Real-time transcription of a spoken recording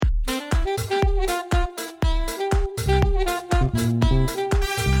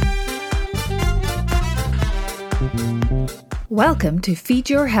Welcome to Feed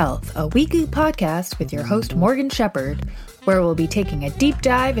Your Health, a weekly podcast with your host Morgan Shepherd, where we'll be taking a deep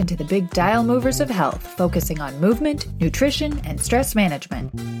dive into the big dial movers of health, focusing on movement, nutrition, and stress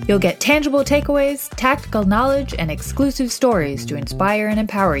management. You'll get tangible takeaways, tactical knowledge, and exclusive stories to inspire and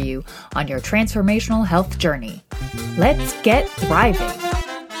empower you on your transformational health journey. Let's get thriving.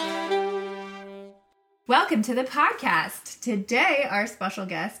 Welcome to the podcast. Today, our special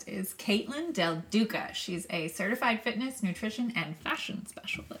guest is Kaitlyn del Duca. She's a certified fitness, nutrition, and fashion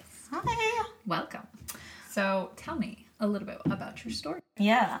specialist. Hi. Welcome. So tell me a little bit about your story.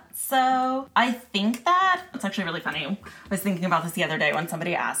 Yeah, so I think that it's actually really funny. I was thinking about this the other day when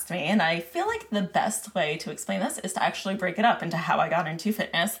somebody asked me, and I feel like the best way to explain this is to actually break it up into how I got into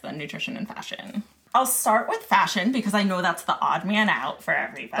fitness, then nutrition, and fashion. I'll start with fashion because I know that's the odd man out for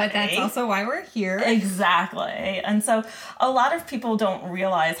everybody. But that's also why we're here. Exactly. And so a lot of people don't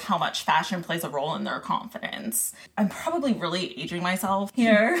realize how much fashion plays a role in their confidence. I'm probably really aging myself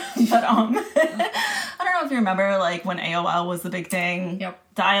here, but I don't know if you remember like when AOL was the big thing. Yep.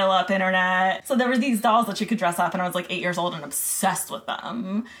 Dial-up internet. So there were these dolls that you could dress up, and I was like 8 years old and obsessed with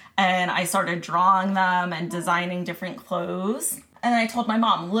them. And I started drawing them and designing different clothes. And I told my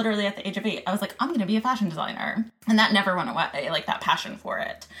mom, literally at the age of 8, I was like, I'm going to be a fashion designer. And that never went away, like that passion for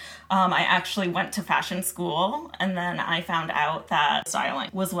it. I actually went to fashion school, and then I found out that styling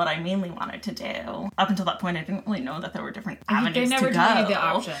was what I mainly wanted to do. Up until that point, I didn't really know that there were different avenues to go. They never told me the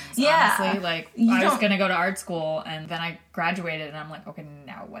options, yeah. honestly. Like, I was going to go to art school, and then I graduated, and I'm like, okay,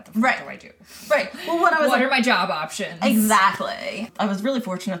 now what the fuck do I do? Right. Well, what are my job options? Exactly. I was really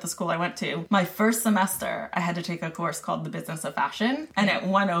fortunate at the school I went to. My first semester, I had to take a course called The Business of Fashion, and it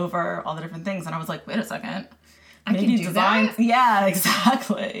went over all the different things, and I was like, wait a second. I can do that? Yeah,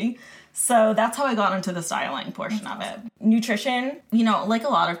 exactly. So that's how I got into the styling portion of it. Nutrition, you know, like a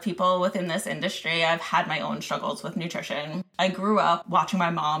lot of people within this industry, I've had my own struggles with nutrition. I grew up watching my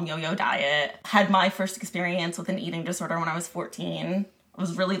mom yo-yo diet, had my first experience with an eating disorder when I was 14. I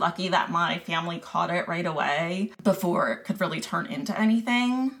was really lucky that my family caught it right away before it could really turn into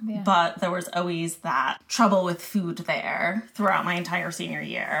anything. Yeah. But there was always that trouble with food there throughout my entire senior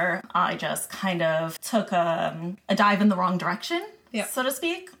year. I just kind of took a dive in the wrong direction, so to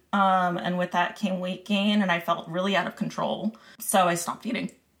speak. And with that came weight gain, and I felt really out of control. So I stopped eating.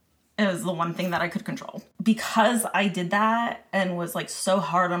 It was the one thing that I could control. Because I did that and was like so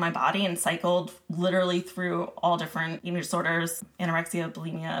hard on my body and cycled literally through all different eating disorders, anorexia,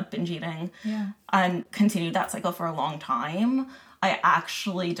 bulimia, binge eating, and continued that cycle for a long time, I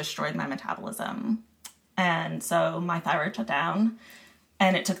actually destroyed my metabolism. And so my thyroid shut down,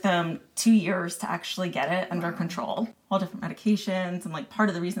 and it took them 2 years to actually get it under control. All different medications, and like part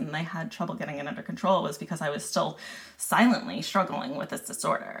of the reason they had trouble getting it under control was because I was still silently struggling with this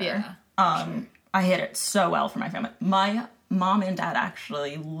disorder. Yeah. I hid it so well from my family. My mom and dad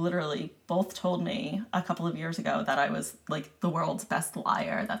actually literally both told me a couple of years ago that I was like the world's best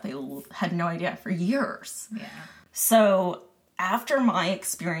liar, that they had no idea for years. Yeah. So after my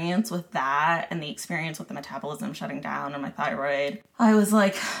experience with that and the experience with the metabolism shutting down and my thyroid, I was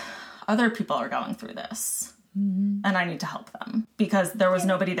like, other people are going through this. Mm-hmm. And I need to help them because there was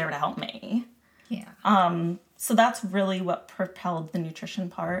nobody there to help me. Yeah. So that's really what propelled the nutrition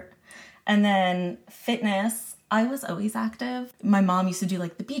part. And then fitness, I was always active. My mom used to do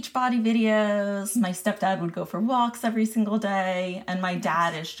like the beach body videos. My stepdad would go for walks every single day. And my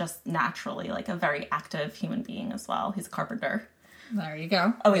dad is just naturally like a very active human being as well. He's a carpenter. There you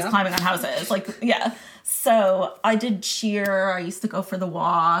go. Always climbing on houses. So I did cheer. I used to go for the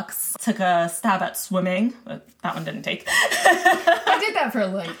walks. Took a stab at swimming, but that one didn't take. I did that for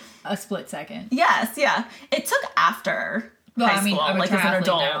like a split second. Yes, yeah. It took after high school, I'm like as an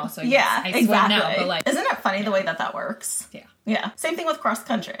adult. Now, so yes, I swim exactly. now, but like, isn't it funny the way that works? Yeah. Yeah. Same thing with cross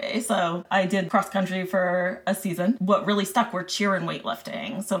country. So I did cross country for a season. What really stuck were cheer and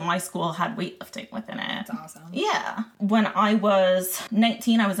weightlifting. So my school had weightlifting within it. That's awesome. Yeah. When I was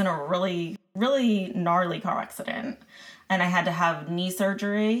 19, I was in a really, really gnarly car accident. And I had to have knee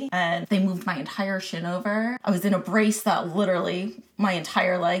surgery, and they moved my entire shin over. I was in a brace that literally my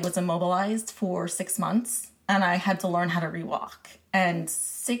entire leg was immobilized for 6 months, and I had to learn how to rewalk. And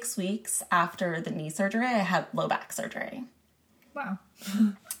 6 weeks after the knee surgery, I had low back surgery. Wow.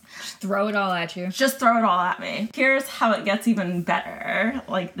 Just throw it all at you. Just throw it all at me. Here's how it gets even better.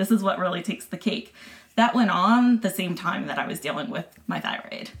 Like, this is what really takes the cake. That went on the same time that I was dealing with my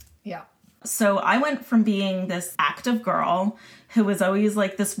thyroid. Yeah. So I went from being this active girl who was always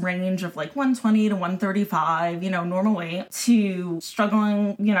like this range of like 120 to 135, normal weight, to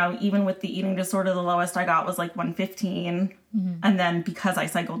struggling, even with the eating disorder, the lowest I got was like 115. Mm-hmm. And then because I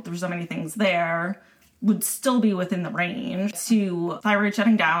cycled through so many things there, would still be within the range, to thyroid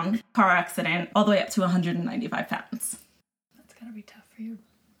shutting down, car accident, all the way up to 195 pounds. That's gotta be tough for your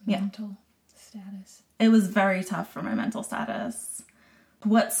mental status. It was very tough for my mental status.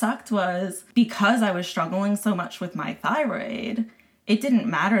 What sucked was, because I was struggling so much with my thyroid, it didn't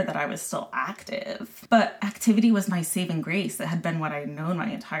matter that I was still active, but activity was my saving grace. It had been what I'd known my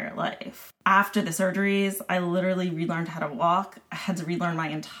entire life. After the surgeries, I literally relearned how to walk. I had to relearn my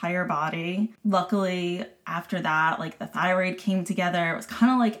entire body. Luckily, after that, like, the thyroid came together. It was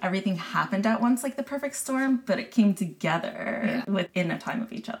kind of like everything happened at once, like the perfect storm, but it came together within a time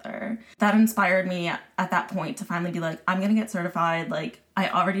of each other. That inspired me at that point to finally be like, I'm going to get certified. Like, I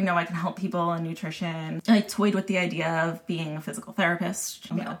already know I can help people in nutrition. I toyed with the idea of being a physical therapist.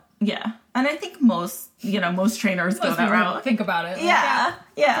 Yeah. And I think most trainers go that route. Think about it. Yeah.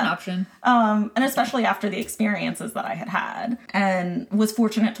 It's an option. And especially after the experiences that I had, and was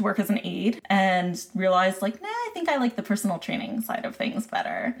fortunate to work as an aide and realized, like, I think I like the personal training side of things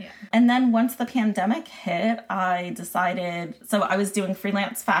better. Yeah. And then once the pandemic hit, I decided, so I was doing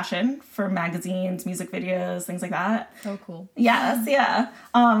freelance fashion for magazines, music videos, things like that. So cool. Yes, yeah.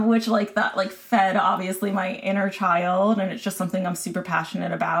 Which, like, that, like, fed obviously my inner child, and it's just something I'm super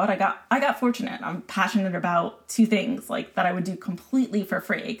passionate about. I got fortunate. I'm passionate about two things, like, that I would do completely for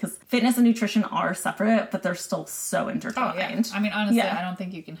free, because fitness and nutrition are separate, but they're still so intertwined. Oh, yeah. I mean, honestly, I don't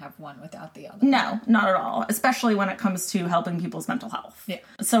think you can have one without the other. No, not at all, especially when it comes to helping people's mental health. Yeah.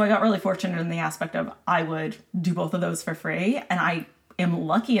 So I got really fortunate in the aspect of I would do both of those for free, and I am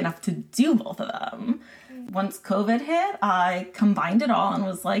lucky enough to do both of them. Once COVID hit, I combined it all and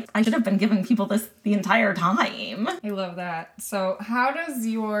was like, I should have been giving people this the entire time. I love that. So how does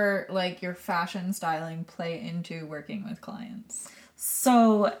your fashion styling play into working with clients?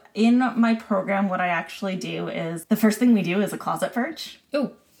 So in my program, what I actually do is, the first thing we do is a closet purge.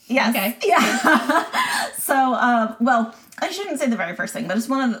 Ooh. Yes. Okay. Yeah. So, well, I shouldn't say the very first thing, but it's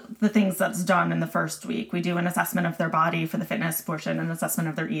one of the things that's done in the first week. We do an assessment of their body for the fitness portion, an assessment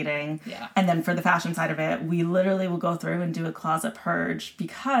of their eating. Yeah. And then for the fashion side of it, we literally will go through and do a closet purge,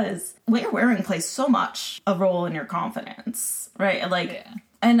 because what you're wearing plays so much a role in your confidence, right? Like,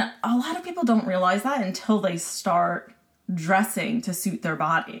 and a lot of people don't realize that until they start dressing to suit their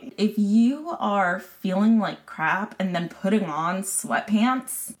body. If you are feeling like crap and then putting on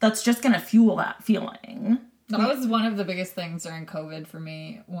sweatpants, that's just going to fuel that feeling. That was one of the biggest things during COVID for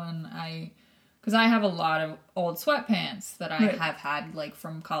me, because I have a lot of old sweatpants that I have had, like,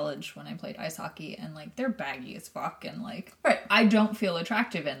 from college when I played ice hockey, and, like, they're baggy as fuck, and, like, I don't feel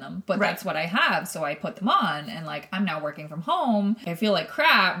attractive in them, but that's what I have, so I put them on, and, like, I'm now working from home. I feel like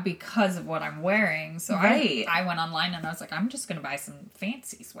crap because of what I'm wearing, so I went online and I was like, I'm just gonna buy some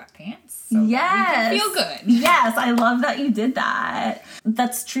fancy sweatpants so that we can feel good. Yes, I love that you did that.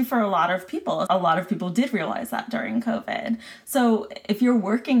 That's true for a lot of people. A lot of people did realize that during COVID. So if you're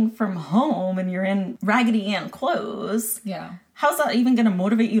working from home and you're in Raggedy Ann clothes, how's that even going to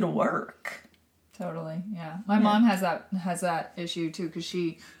motivate you to work? Totally. Yeah. My mom has that issue too, because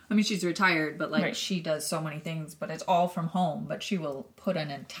she's retired, but like she does so many things, but it's all from home, but she will put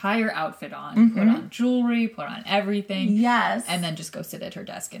an entire outfit on, put on jewelry, put on everything. Yes. And then just go sit at her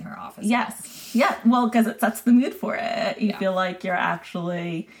desk in her office. Yes. Yeah. Well, because it sets the mood for it. You feel like you're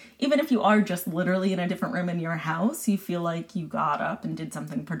actually, even if you are just literally in a different room in your house, you feel like you got up and did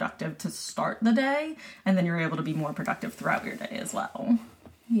something productive to start the day, and then you're able to be more productive throughout your day as well.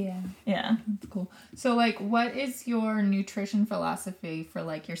 Yeah. Yeah. That's cool. So, like, what is your nutrition philosophy for,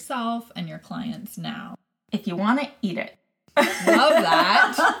 like, yourself and your clients now? If you want it, eat it. Love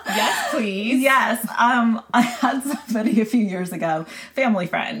that. Yes, please. Yes. I had somebody a few years ago, family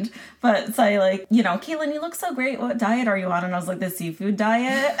friend, but say, like, Kaitlyn, you look so great. What diet are you on? And I was like, the seafood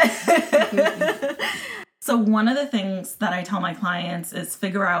diet. So one of the things that I tell my clients is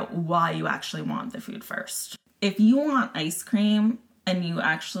figure out why you actually want the food first. If you want ice cream, and you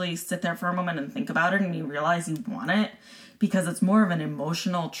actually sit there for a moment and think about it and you realize you want it because it's more of an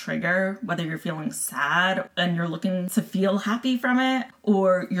emotional trigger, whether you're feeling sad and you're looking to feel happy from it,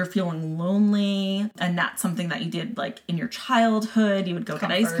 or you're feeling lonely and that's something that you did, like, in your childhood, you would go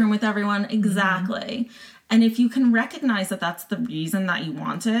get ice cream with everyone. Exactly. And if you can recognize that that's the reason that you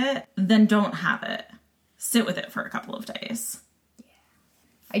want it, then don't have it. Sit with it for a couple of days.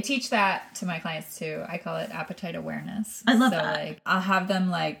 I teach that to my clients too. I call it appetite awareness. I love that. Like, I'll have them,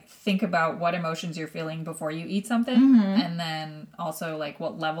 like, think about what emotions you're feeling before you eat something. And then also, like,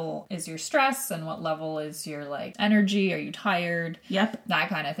 what level is your stress and what level is your, like, energy? Are you tired? Yep. That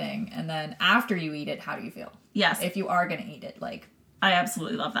kind of thing. And then after you eat it, how do you feel? Yes. If you are going to eat it, like. I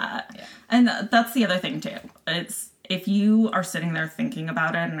absolutely love that. Yeah. And that's the other thing too. if you are sitting there thinking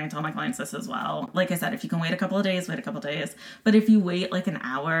about it, and I tell my clients this as well, like I said, if you can wait a couple of days, wait a couple of days. But if you wait like an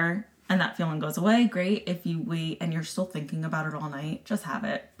hour and that feeling goes away, great. If you wait and you're still thinking about it all night, just have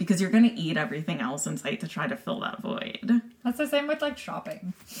it, because you're going to eat everything else in sight to try to fill that void. That's the same with like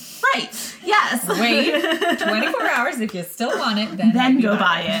shopping. Right. Yes. Wait 24 hours. If you still want it, then go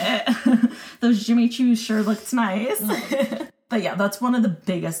buy it. Those Jimmy Choos sure looked nice. But yeah, that's one of the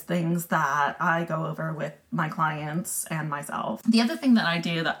biggest things that I go over with my clients and myself. The other thing that I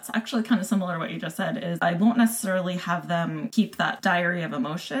do that's actually kind of similar to what you just said is I won't necessarily have them keep that diary of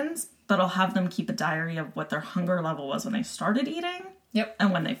emotions, but I'll have them keep a diary of what their hunger level was when they started eating. Yep.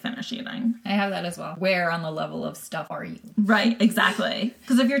 And when they finish eating. I have that as well. Where on the level of stuff are you? Right, exactly.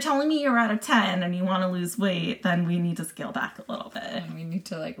 Because if you're telling me you're at a 10 and you want to lose weight, then we need to scale back a little bit. And we need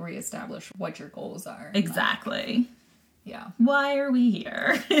to like reestablish what your goals are. Exactly. Like, yeah. Why are we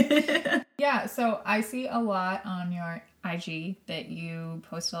here? Yeah, so I see a lot on your IG that you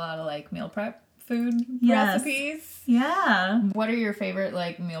post a lot of like meal prep food recipes. Yeah. What are your favorite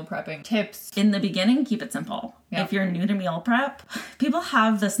like meal prepping tips? In the beginning, keep it simple. Yeah. If you're new to meal prep, people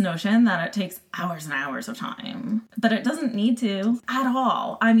have this notion that it takes hours and hours of time, but it doesn't need to at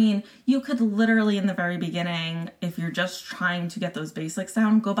all. I mean, you could literally in the very beginning, if you're just trying to get those basics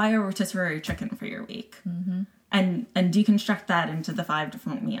down, go buy a rotisserie chicken for your week. Mm-hmm. And deconstruct that into the 5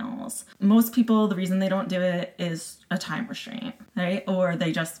 different meals. Most people, the reason they don't do it is a time restraint, right? Or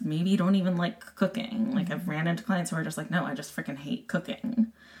they just maybe don't even like cooking. Like I've ran into clients who are just like, no, I just freaking hate cooking.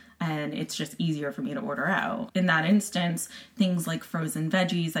 And it's just easier for me to order out. In that instance, things like frozen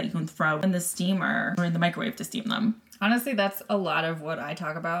veggies that you can throw in the steamer or in the microwave to steam them. Honestly, that's a lot of what I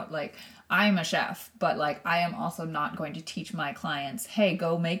talk about. Like, I'm a chef, but like, I am also not going to teach my clients, hey,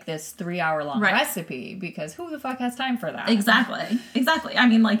 go make this 3-hour-long recipe, because who the fuck has time for that? Exactly. I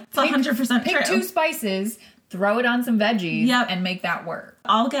mean, like, it's 100% true. Pick 2 spices, throw it on some veggies, and make that work.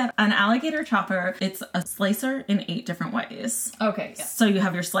 I'll get an alligator chopper. It's a slicer in 8 different ways. Okay. Yeah. So you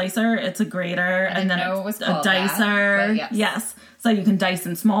have your slicer, it's a grater, and then it's a dicer. That, yes. So you can dice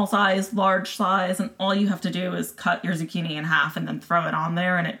in small size, large size, and all you have to do is cut your zucchini in half and then throw it on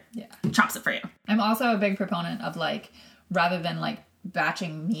there and it chops it for you. I'm also a big proponent of like, rather than like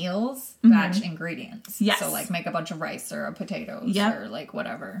batching meals, batch ingredients. Yes. So like make a bunch of rice or potatoes or like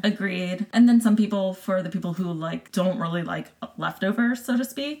whatever. Agreed. And then some people, for the people who like don't really like leftovers, so to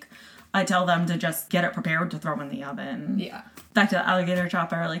speak, I tell them to just get it prepared to throw in the oven. Yeah. Back to the alligator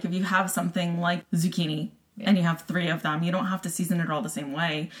chopper, like if you have something like zucchini, and you have 3 of them, you don't have to season it all the same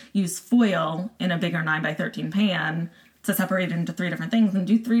way. Use foil in a bigger 9x13 pan to separate it into 3 different things and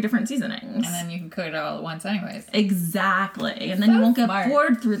do 3 different seasonings. And then you can cook it all at once anyways. Exactly. And then you won't get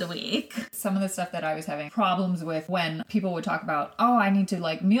bored through the week. Some of the stuff that I was having problems with when people would talk about, oh, I need to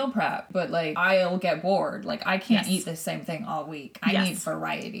like meal prep, but like I'll get bored. Like I can't eat the same thing all week. I need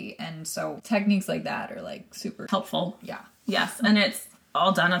variety. And so techniques like that are like super helpful. Yeah. Yes. And it's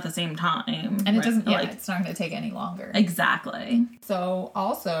all done at the same time. And it doesn't, it's not going to take any longer. Exactly. So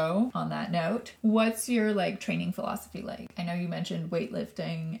also on that note, what's your like training philosophy like? I know you mentioned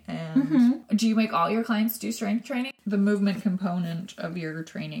weightlifting, and do you make all your clients do strength training? The movement component of your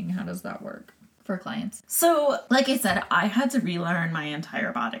training, how does that work for clients? So, like I said, I had to relearn my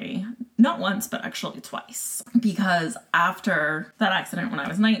entire body. Not once, but actually twice. Because after that accident when I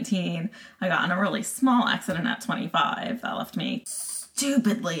was 19, I got in a really small accident at 25 that left me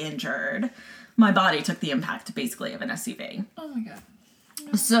stupidly injured. My body took the impact basically of an SUV. Oh my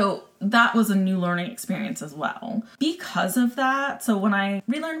God. So that was a new learning experience as well. Because of that, so when I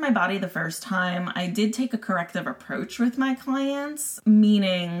relearned my body the first time, I did take a corrective approach with my clients,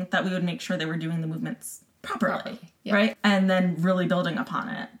 meaning that we would make sure they were doing the movements properly. Right? And then really building upon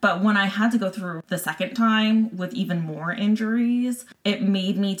it. But when I had to go through the second time with even more injuries, it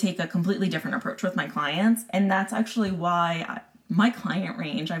made me take a completely different approach with my clients. And that's actually why my client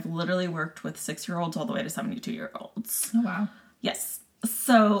range, I've literally worked with 6-year-olds all the way to 72-year-olds. Oh, wow. Yes.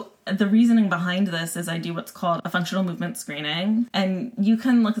 So the reasoning behind this is I do what's called a functional movement screening. And you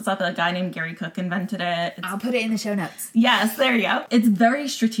can look this up. A guy named Gary Cook invented it. I'll put it in the show notes. Yes, there you go. It's very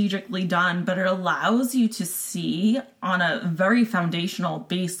strategically done, but it allows you to see on a very foundational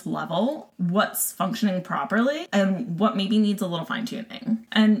base level what's functioning properly and what maybe needs a little fine-tuning.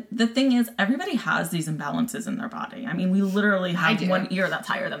 And the thing is, everybody has these imbalances in their body. I mean, we literally have one ear that's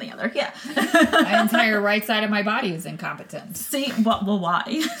higher than the other. Yeah. My entire right side of my body is incompetent. See, well,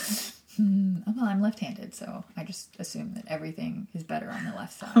 why? Well, I'm left-handed, so I just assume that everything is better on the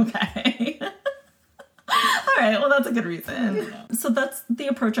left side. Okay. All right, well, that's a good reason. So that's the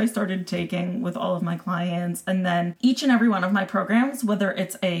approach I started taking with all of my clients. And then each and every one of my programs, whether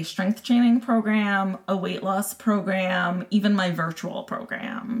it's a strength training program, a weight loss program, even my virtual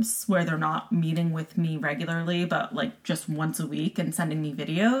programs where they're not meeting with me regularly, but like just once a week and sending me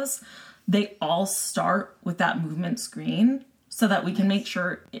videos, they all start with that movement screen so that we can make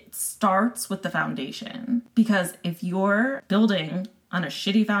sure it starts with the foundation. Because if you're building on a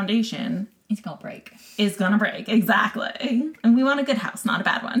shitty foundation, it's gonna break. It's gonna break, exactly. And we want a good house, not a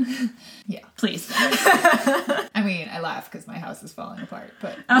bad one. Yeah. Please. I mean, I laugh because my house is falling apart,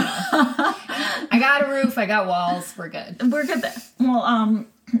 but you know. I got a roof, I got walls, we're good. We're good there. Well,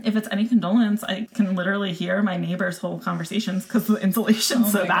 if it's any condolence, I can literally hear my neighbors' whole conversations because the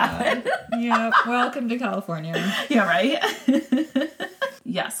insulation's so bad. Yeah, welcome to California. Yeah, right?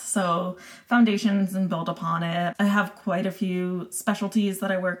 Yes, so foundations and build upon it. I have quite a few specialties that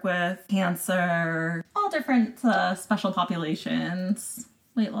I work with. Cancer, all different special populations.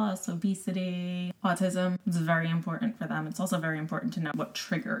 Weight loss, obesity, autism is very important for them. It's also very important to know what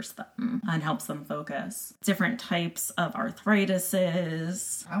triggers them and helps them focus. Different types of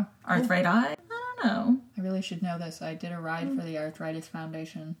arthritises. Wow. Arthritis? I don't know. I really should know this. I did a ride for the Arthritis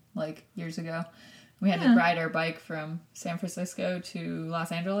Foundation like years ago. We had to ride our bike from San Francisco to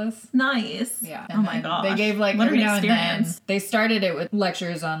Los Angeles. Nice. Yeah. Oh my gosh. They gave like what every an now experience. and then. They started it with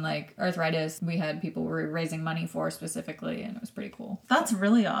lectures on like arthritis. We had people we were raising money for specifically, and it was pretty cool. That's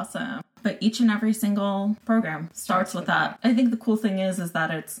really awesome. But each and every single program starts with that. I think the cool thing is that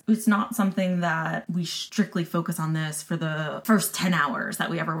it's not something that we strictly focus on this for the first 10 hours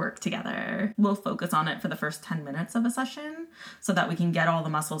that we ever work together. We'll focus on it for the first 10 minutes of a session so that we can get all the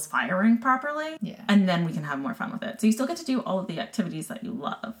muscles firing properly. Yeah. And then we can have more fun with it. So you still get to do all of the activities that you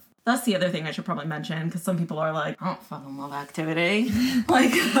love. That's the other thing I should probably mention, because some people are like, I don't fucking love activity.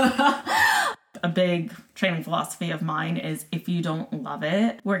 Like, a big training philosophy of mine is if you don't love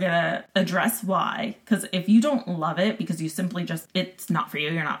it, we're going to address why. Because if you don't love it because you simply just, it's not for you,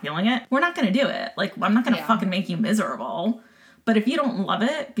 you're not feeling it, we're not going to do it. Like, I'm not going to fucking make you miserable. But if you don't love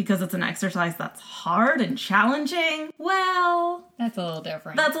it because it's an exercise that's hard and challenging, well, that's a little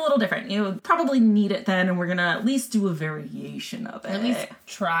different. That's a little different. You probably need it then, and we're going to at least do a variation of it. Or at least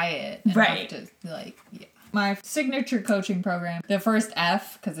try it. Right. To, like, yeah. My signature coaching program, the first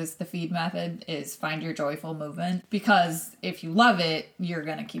F, because it's the feed method, is find your joyful movement. Because if you love it, you're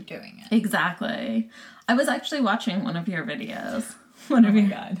going to keep doing it. Exactly. I was actually watching one of your videos. One of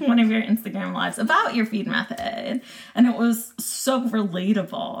your Instagram lives about your feed method, and it was so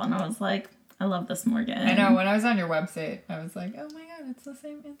relatable, and I was like, I love this, Morgan. I know, when I was on your website I was like, oh my god, it's the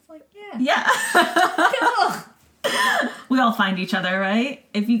same. It's like, yeah cool. We all find each other, right?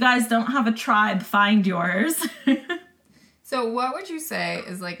 If you guys don't have a tribe, find yours. So what would you say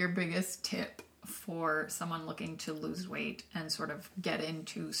is like your biggest tip for someone looking to lose weight and sort of get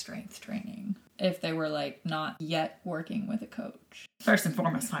into strength training if they were like not yet working with a coach? First and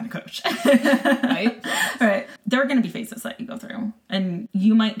foremost, find a coach. Right? Right. There are going to be phases that you go through, and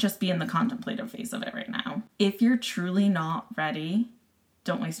you might just be in the contemplative phase of it right now. If you're truly not ready,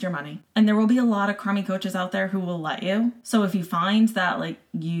 don't waste your money. And there will be a lot of crummy coaches out there who will let you. So if you find that like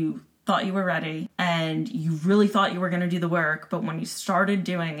you thought you were ready and you really thought you were going to do the work, but when you started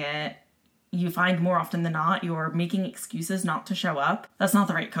doing it, you find more often than not you're making excuses not to show up, that's not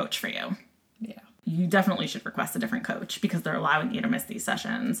the right coach for you. Yeah. You definitely should request a different coach because they're allowing you to miss these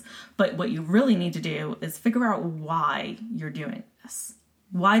sessions. But what you really need to do is figure out why you're doing this.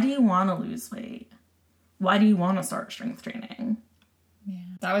 Why do you want to lose weight? Why do you want to start strength training? Yeah.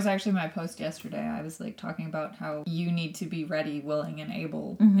 That was actually my post yesterday. I was like talking about how you need to be ready, willing, and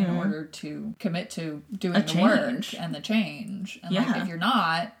able in order to commit to doing the work and the change. And like, if you're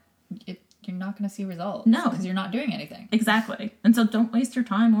not, you're not going to see results. No. Because you're not doing anything. Exactly. And so don't waste your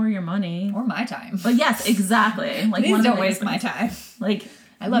time or your money. Or my time. But yes, exactly. Like, please don't waste my time. Like,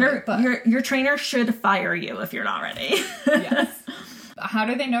 I love it, but your trainer should fire you if you're not ready. Yes. How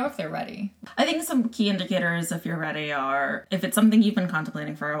do they know if they're ready? I think some key indicators if you're ready are if it's something you've been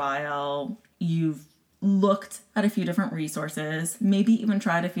contemplating for a while, you've looked at a few different resources, maybe even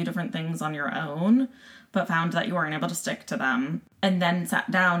tried a few different things on your own, but found that you weren't able to stick to them, and then sat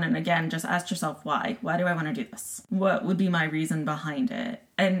down and again just asked yourself, why? Why do I want to do this? What would be my reason behind it?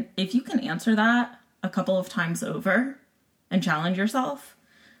 And if you can answer that a couple of times over and challenge yourself,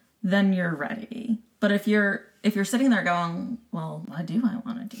 then you're ready. But if you're sitting there going, well, why do I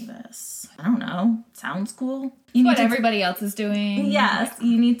want to do this? I don't know. Sounds cool. What everybody else is doing. Yes.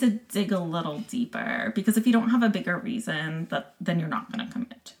 You need to dig a little deeper, because if you don't have a bigger reason, then you're not going to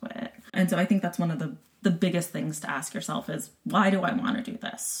commit to it. And so I think that's one of the biggest things to ask yourself is, why do I want to do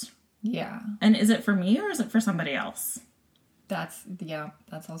this? Yeah. And is it for me or is it for somebody else? That's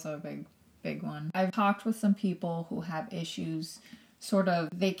also a big one. I've talked with some people who have issues, sort of,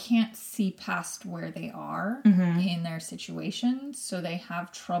 they can't see past where they are in their situation, so they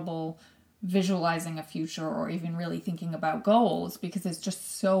have trouble visualizing a future or even really thinking about goals because it's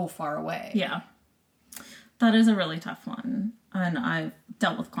just so far away. Yeah. That is a really tough one. And I've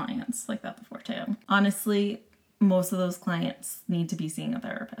dealt with clients like that before too. Honestly, most of those clients need to be seeing a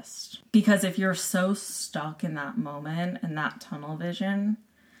therapist. Because if you're so stuck in that moment and that tunnel vision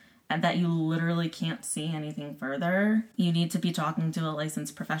and that you literally can't see anything further, you need to be talking to a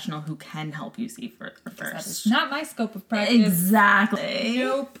licensed professional who can help you see further first. That is not my scope of practice. Exactly.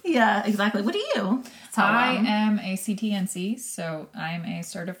 Nope. Yeah, exactly. What do you? I am a CTNC, so I'm a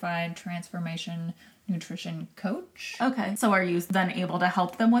certified transformation nutrition coach. Okay. So are you then able to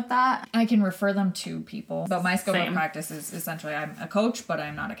help them with that? I can refer them to people, but my scope Same. of practice is essentially I'm a coach, but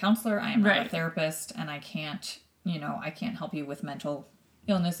I'm not a counselor. I am not a Right. therapist, and I can't help you with mental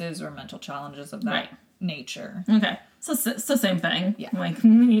illnesses or mental challenges of that Right. nature. Okay. So same thing. Yeah. Like, we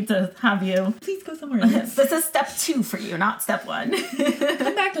need to have you. Please go somewhere else. This is step 2 for you, not step 1.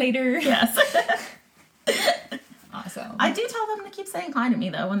 Come back later. Yes. Awesome. I do tell them to keep saying hi to me,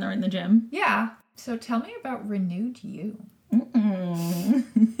 though, when they're in the gym. Yeah. So tell me about Renewed You.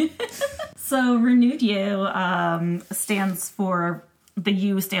 So Renewed You stands for, the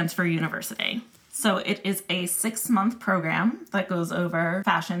U stands for university. So it is a 6-month program that goes over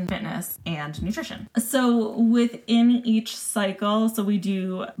fashion, fitness, and nutrition. So within each cycle, so we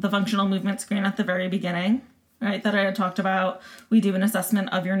do the functional movement screen at the very beginning, right, that I had talked about. We do an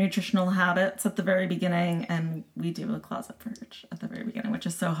assessment of your nutritional habits at the very beginning, and we do a closet purge at the very beginning, which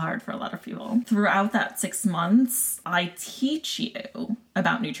is so hard for a lot of people. Throughout that 6 months, I teach you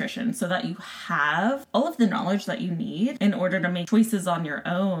about nutrition so that you have all of the knowledge that you need in order to make choices on your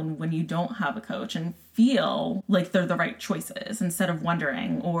own when you don't have a coach and feel like they're the right choices, instead of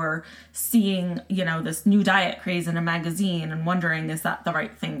wondering or seeing, this new diet craze in a magazine and wondering, is that the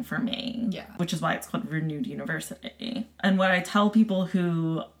right thing for me? Yeah. Which is why it's called Renewed University. And what I tell people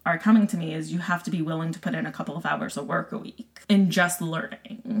who are coming to me is you have to be willing to put in a couple of hours of work a week in just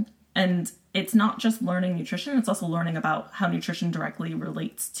learning. And it's not just learning nutrition, it's also learning about how nutrition directly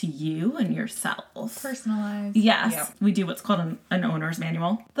relates to you and yourself. Personalized. Yes. Yep. We do what's called an owner's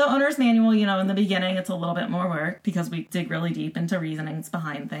manual. The owner's manual, in the beginning, it's a little bit more work because we dig really deep into reasonings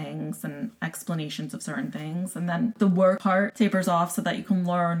behind things and explanations of certain things. And then the work part tapers off so that you can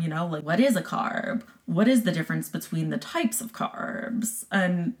learn, like, what is a carb? What is the difference between the types of carbs?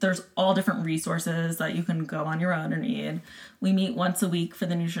 And there's all different resources that you can go on your own and read. We meet once a week for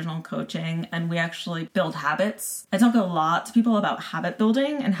the nutritional coaching, and we actually build habits. I talk a lot to people about habit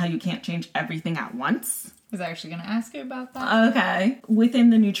building and how you can't change everything at once. I was actually going to ask you about that. Okay. Within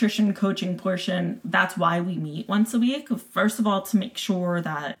the nutrition coaching portion, that's why we meet once a week. First of all, to make sure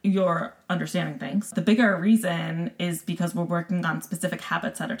that you're understanding things. The bigger reason is because we're working on specific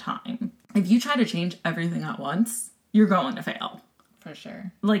habits at a time. If you try to change everything at once, you're going to fail. For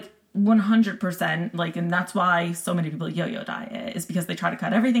sure. 100%, and that's why so many people yo-yo diet, is because they try to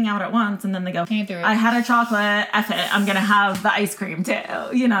cut everything out at once and then they go, Can't do it. I had a chocolate, F it, I'm gonna have the ice cream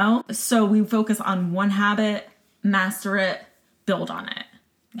too, So we focus on one habit, master it, build on it.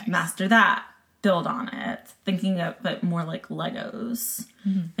 Nice. Master that, build on it, thinking of it more like Legos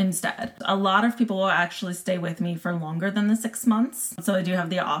instead. A lot of people will actually stay with me for longer than the 6 months. So I do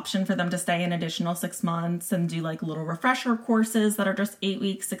have the option for them to stay an additional 6 months and do little refresher courses that are just 8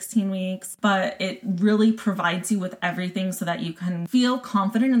 weeks, 16 weeks. But it really provides you with everything so that you can feel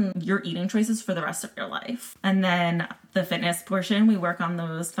confident in your eating choices for the rest of your life. And then the fitness portion, we work on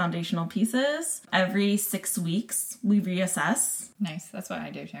those foundational pieces. Every 6 weeks, we reassess. Nice. That's what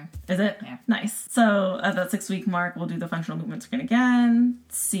I do too. Is it? Yeah. Nice. So at that 6-week mark, we'll do the functional movement screen again,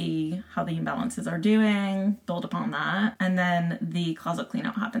 see how the imbalances are doing, build upon that. And then the closet clean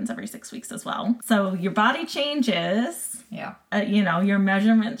out happens every 6 weeks as well. So your body changes. Yeah. Your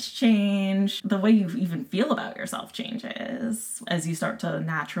measurements change. The way you even feel about yourself changes as you start to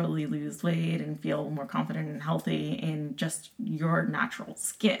naturally lose weight and feel more confident and healthy in just your natural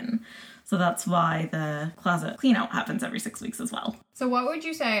skin. So that's why the closet clean out happens every 6 weeks as well. So what would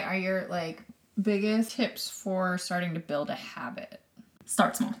you say are your biggest tips for starting to build a habit?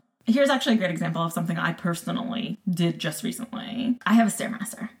 Start small. Here's actually a great example of something I personally did just recently. I have a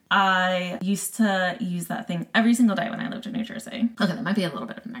Stairmaster. I used to use that thing every single day when I lived in New Jersey. Okay, that might be a little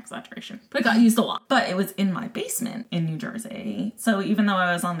bit of an exaggeration, but it got used a lot. But it was in my basement in New Jersey. So even though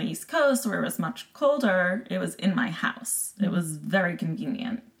I was on the East Coast where it was much colder, it was in my house. It was very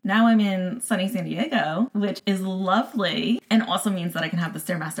convenient. Now I'm in sunny San Diego, which is lovely and also means that I can have the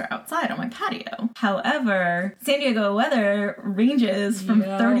Stairmaster outside on my patio. However, San Diego weather ranges from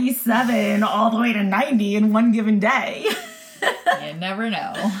 37 all the way to 90 in one given day. You never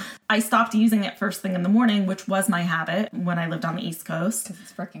know. I stopped using it first thing in the morning, which was my habit when I lived on the East Coast. Because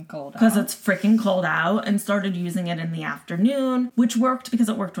it's freaking cold out. Because it's freaking cold out, and started using it in the afternoon, which worked because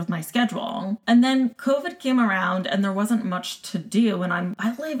it worked with my schedule. And then COVID came around and there wasn't much to do. And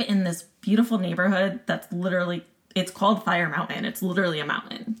I live in this beautiful neighborhood that's literally, it's called Fire Mountain. It's literally a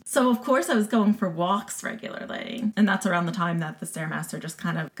mountain. So of course I was going for walks regularly. And that's around the time that the Stairmaster just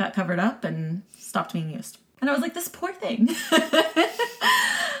kind of got covered up and stopped being used. And I was like, this poor thing.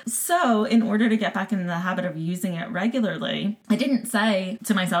 So in order to get back in the habit of using it regularly, I didn't say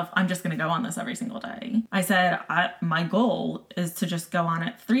to myself, I'm just going to go on this every single day. I said, my goal is to just go on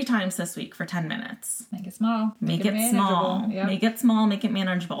it 3 times this week for 10 minutes. Make it small. Make it small. Yep. Make it small. Make it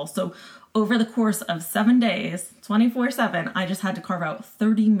manageable. So over the course of 7 days, 24/7, I just had to carve out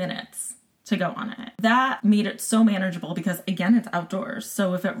 30 minutes to go on it. That made it so manageable because, again, it's outdoors.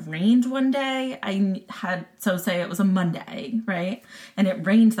 So if it rained one day, say it was a Monday, right? And it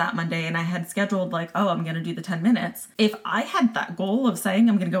rained that Monday and I had scheduled like, oh, I'm going to do the 10 minutes. If I had that goal of saying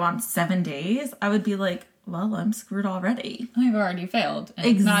I'm going to go on 7 days, I would be like, well, I'm screwed already. I've already failed. And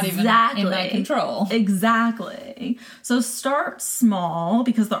Exactly. It's not even in my control. Exactly. So start small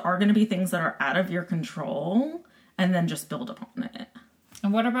because there are going to be things that are out of your control and then just build upon it.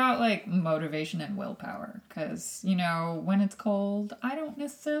 And what about, like, motivation and willpower? Because, when it's cold, I don't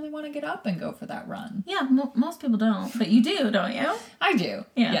necessarily want to get up and go for that run. Yeah, most people don't. But you do, don't you? I do.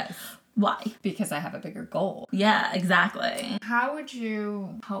 Yeah. Yes. Why? Because I have a bigger goal. Yeah, exactly. How would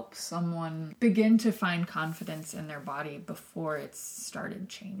you help someone begin to find confidence in their body before it's started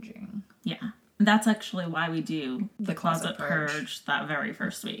changing? Yeah. That's actually why we do the closet purge that very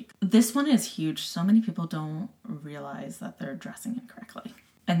first week. This one is huge. So many people don't realize that they're dressing incorrectly.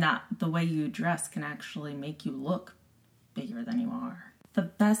 And that the way you dress can actually make you look bigger than you are. The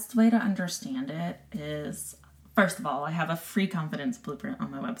best way to understand it is, first of all, I have a free confidence blueprint on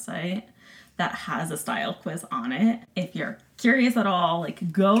my website that has a style quiz on it. If you're curious at all,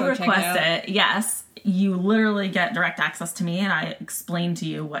 go request it. Yes, you literally get direct access to me and I explain to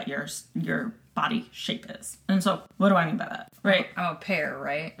you what your body shape is. And so, what do I mean by that? Right? I'm a pear,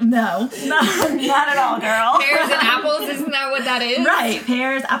 right? No, not at all, girl. Pears and apples, isn't that what that is? Right.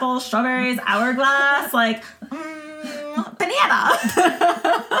 Pears, apples, strawberries, hourglass, banana.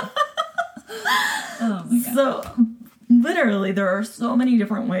 Oh my God. So, literally, there are so many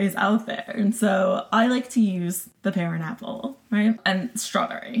different ways out there. And so, I like to use the pear and apple, right? And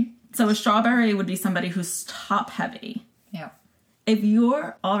strawberry. So, a strawberry would be somebody who's top heavy. Yeah. If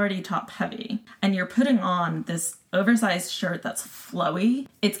you're already top heavy and you're putting on this oversized shirt that's flowy,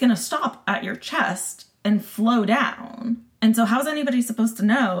 it's going to stop at your chest and flow down. And so how's anybody supposed to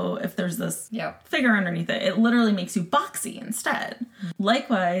know if there's this figure underneath it? It literally makes you boxy instead.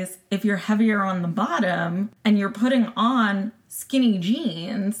 Likewise, if you're heavier on the bottom and you're putting on skinny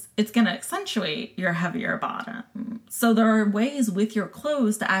jeans, it's going to accentuate your heavier bottom. So there are ways with your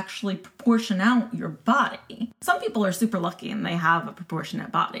clothes to actually proportion out your body. Some people are super lucky and they have a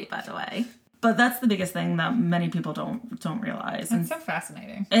proportionate body, by the way. But that's the biggest thing that many people don't realize. That's so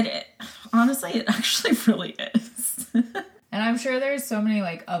fascinating. Honestly, it actually really is. And I'm sure there's so many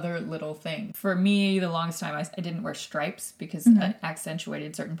other little things. For me, the longest time I didn't wear stripes because it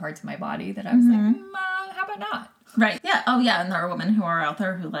accentuated certain parts of my body that I was how about not? Right. Yeah. Oh, yeah. And there are women who are out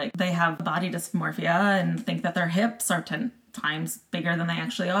there who they have body dysmorphia and think that their hips are 10 times bigger than they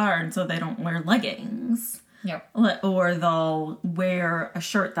actually are. And so they don't wear leggings. Yep. Or they'll wear a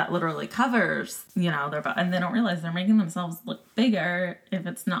shirt that literally covers, their body. And they don't realize they're making themselves look bigger if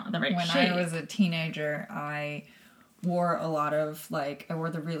it's not the right shape. When I was a teenager, I wore a lot of I wore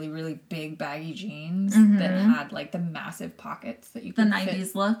the really, really big baggy jeans that had the massive pockets that you could the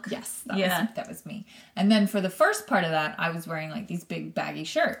 90s look. Yes, that was me. And then for the first part of that, I was wearing these big baggy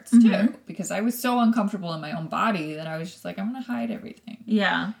shirts too because I was so uncomfortable in my own body that I was just I'm gonna hide everything.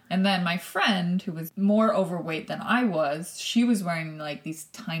 Yeah. And then my friend who was more overweight than I was, she was wearing these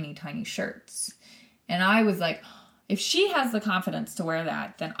tiny, tiny shirts. And I was like, if she has the confidence to wear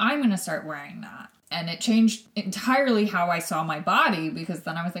that, then I'm gonna start wearing that. And it changed entirely how I saw my body because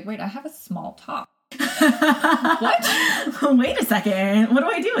then I was like, wait, I have a small top. What? Wait a second. What do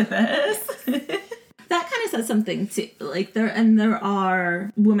I do with this? That kind of says something too. There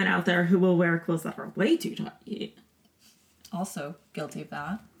are women out there who will wear clothes that are way too tight. Also guilty of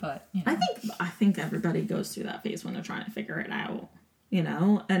that, but I think everybody goes through that phase when they're trying to figure it out,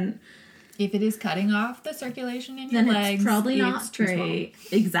 and If it is cutting off the circulation in your then legs, it's probably not too small. straight.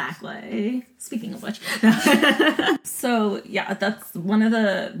 Exactly. Speaking of which. So, yeah, that's one of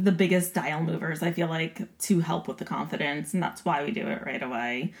the biggest dial movers, I feel like, to help with the confidence. And that's why we do it right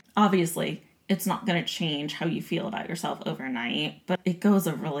away. Obviously, it's not going to change how you feel about yourself overnight, but it goes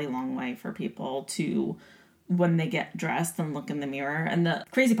a really long way for people to, when they get dressed and look in the mirror. And the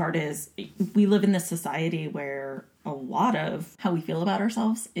crazy part is we live in this society where a lot of how we feel about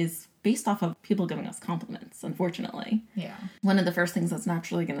ourselves is based off of people giving us compliments, unfortunately. Yeah. One of the first things that's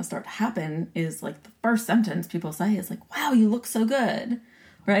naturally going to start to happen is like the first sentence people say is like, wow, you look so good,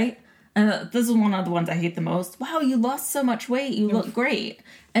 right? And this is one of the ones I hate the most. Wow, you lost so much weight. You look great.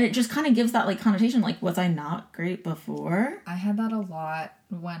 And it just kind of gives that like connotation, like, was I not great before? I had that a lot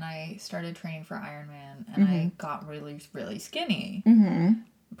when I started training for Ironman and I got really, really skinny.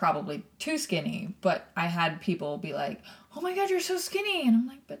 Probably too skinny, but I had people be like, oh my God, you're so skinny. And I'm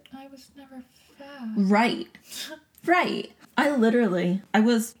like, but I was never fat. Right. Right. I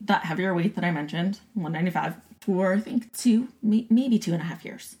was that heavier weight that I mentioned, 195, for I think maybe 2.5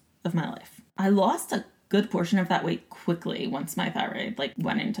 years of my life. I lost a good portion of that weight quickly once my thyroid like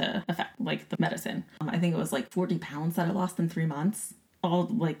went into effect, like the medicine. I think it was like 40 pounds that I lost in 3 months, all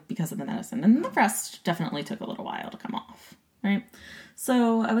like because of the medicine. And the rest definitely took a little while to come off, right?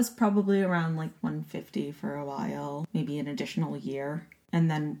 So I was probably around like 150 for a while, maybe an additional year, and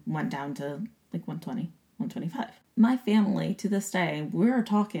then went down to like 120, 125. My family, to this day, we're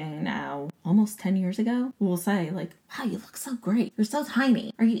talking now almost 10 years ago, will say like, wow, you look so great. You're so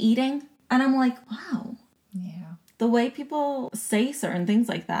tiny. Are you eating? And I'm like, wow. Yeah. The way people say certain things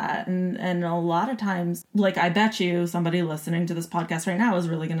like that, and a lot of times, like I bet you somebody listening to this podcast right now is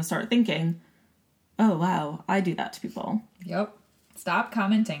really going to start thinking, oh, wow, I do that to people. Yep. Stop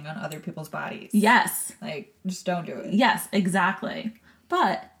commenting on other people's bodies. Yes. Like, just don't do it. Yes, exactly.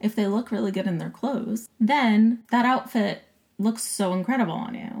 But if they look really good in their clothes, then that outfit looks so incredible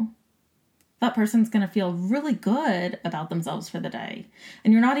on you. That person's going to feel really good about themselves for the day.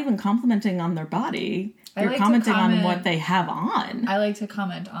 And you're not even complimenting on their body. You're commenting on what they have on. I like to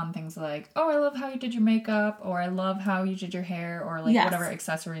comment on things like, oh, I love how you did your makeup, or I love how you did your hair, or like whatever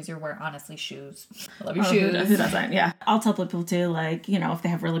accessories you're wearing. Honestly, shoes. I love your shoes. Who doesn't? Yeah. I'll tell people too, like, you know, if they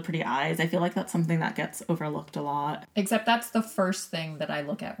have really pretty eyes, I feel like that's something that gets overlooked a lot. Except that's the first thing that I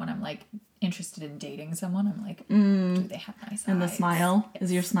look at when I'm like interested in dating someone. I'm like, do they have nice eyes? And the smile. Yes.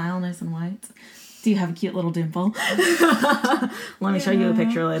 Is your smile nice and white? Do you have a cute little dimple? Let me show you a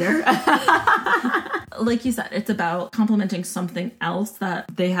picture later. Like you said, it's about complimenting something else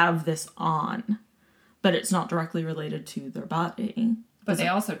that they have this on, but it's not directly related to their body. But they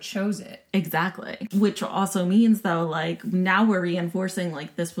also chose it. Exactly. Which also means, though, like, now we're reinforcing,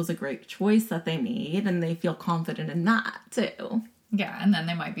 like, this was a great choice that they made, and they feel confident in that, too. Yeah, and then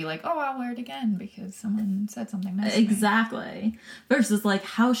they might be like, oh, I'll wear it again because someone said something nice. Exactly. Versus, like,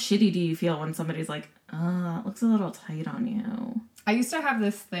 how shitty do you feel when somebody's like, it looks a little tight on you? I used to have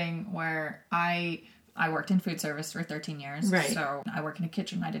this thing where I worked in food service for 13 years. Right. So I work in a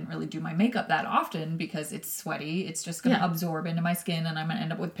kitchen. I didn't really do my makeup that often because it's sweaty. It's just going to absorb into my skin and I'm going to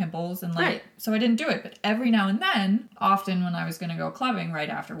end up with pimples. And like, so I didn't do it. But every now and then, often when I was going to go clubbing right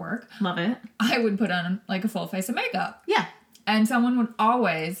after work. Love it. I would put on like a full face of makeup. Yeah. And someone would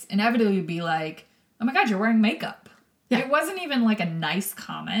always inevitably be like, oh my God, you're wearing makeup. Yeah. It wasn't even like a nice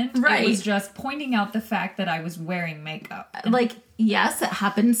comment. Right. It was just pointing out the fact that I was wearing makeup. Like, yes, it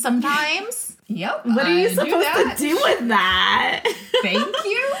happens sometimes. Yep. What are you supposed to do with that? Thank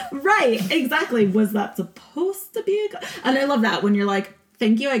you. Right. Exactly. Was that supposed to be and I love that when you're like,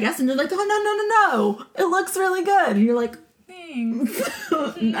 thank you, I guess. And you're like, oh, no. It looks really good. And you're like, thanks.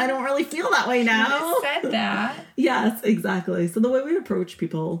 I don't really feel that way now. You said that. Yes, exactly. So the way we approach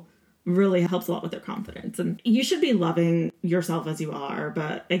people really helps a lot with their confidence. And you should be loving yourself as you are.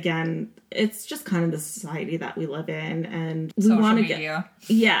 But again, it's just kind of the society that we live in. And we want to get...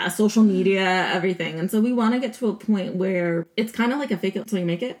 Yeah, social media, everything. And so we want to get to a point where it's kind of like a fake it till you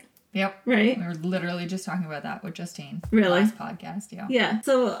make it. Yep. Right? We were literally just talking about that with Justine. Really? Last podcast, yeah. Yeah.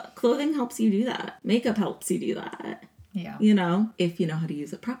 So clothing helps you do that. Makeup helps you do that. Yeah. You know, if you know how to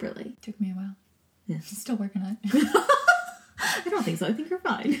use it properly. Took me a while. Yeah. I'm still working on it. I don't think so. I think you're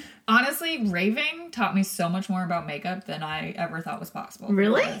fine. Honestly, raving taught me so much more about makeup than I ever thought was possible.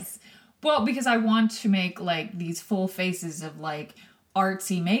 Really? Because I want to make like these full faces of like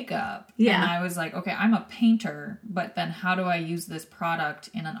artsy makeup. Yeah. And I was like, okay, I'm a painter, but then how do I use this product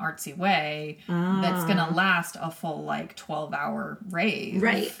in an artsy way that's going to last a full like 12-hour rave?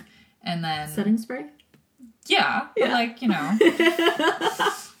 Right. And then... Setting spray? Yeah. But like, you know...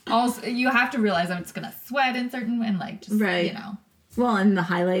 Also, you have to realize that it's going to sweat in certain... And like, just, you know... Well, and the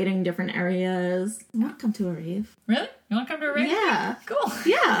highlighting different areas. I want to come to a rave. Really? You want to come to a rave? Yeah. Cool.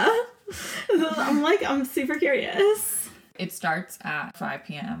 Yeah. I'm super curious. It starts at 5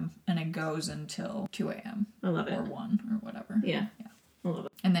 p.m. and it goes until 2 a.m. I love it. Or 1 or whatever. Yeah. I love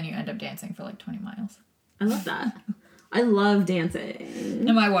it. And then you end up dancing for like 20 miles. I love that. I love dancing.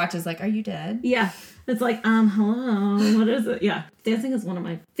 And my watch is like, are you dead? Yeah. It's like, hello. What is it? Yeah. Dancing is one of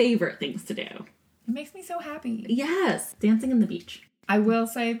my favorite things to do. It makes me so happy. Yes. Dancing on the beach. I will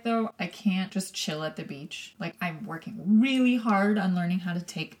say, though, I can't just chill at the beach. Like, I'm working really hard on learning how to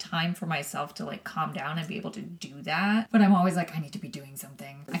take time for myself to, like, calm down and be able to do that. But I'm always like, I need to be doing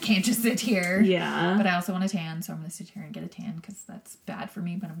something. I can't just sit here. Yeah. But I also want a tan, so I'm going to sit here and get a tan because that's bad for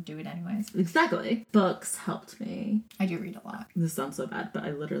me, but I'm going to do it anyways. Exactly. Books helped me. I do read a lot. This sounds so bad, but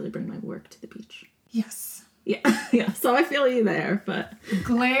I literally bring my work to the beach. Yes. Yeah. Yeah. So I feel you there, but...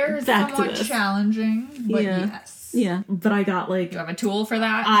 Glare is somewhat challenging, but yes. Yeah, but I got like... You have a tool for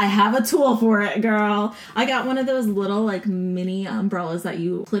that? I have a tool for it, girl. I got one of those little like mini umbrellas that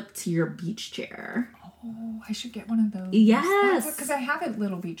you clip to your beach chair. Oh, I should get one of those. Yes. Because I have a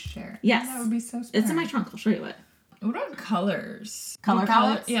little beach chair. Yes. That would be so smart. It's in my trunk. I'll show you it. What about colors? Color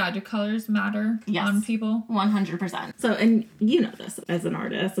palettes? Yeah, do colors matter on people? 100%. So, and you know this as an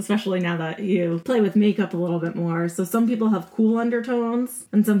artist, especially now that you play with makeup a little bit more. So some people have cool undertones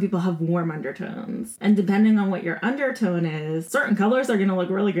and some people have warm undertones. And depending on what your undertone is, certain colors are going to look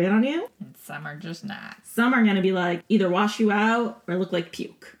really great on you. And some are just not. Some are going to be like either wash you out or look like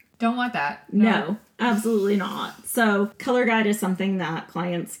puke. Don't want that. No, absolutely not. So color guide is something that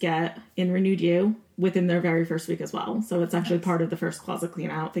clients get in Renewed You within their very first week as well. So it's actually part of the first closet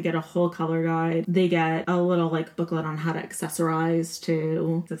clean out. They get a whole color guide. They get a little like booklet on how to accessorize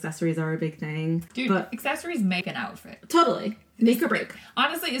too. Accessories are a big thing. Dude, but accessories make an outfit. Totally. Make or break.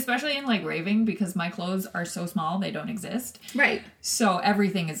 Honestly, especially in like raving, because my clothes are so small, they don't exist. Right. So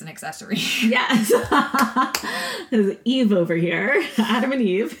everything is an accessory. Yes. There's Eve over here. Adam and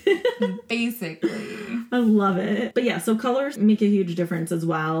Eve. Basically. I love it. But yeah, so colors make a huge difference as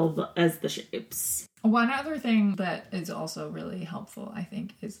well as the shapes. One other thing that is also really helpful, I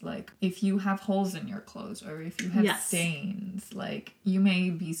think, is like if you have holes in your clothes or if you have stains, like you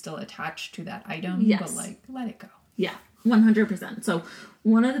may be still attached to that item, but like let it go. Yeah. 100%. So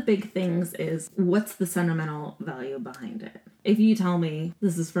one of the big things is what's the sentimental value behind it? If you tell me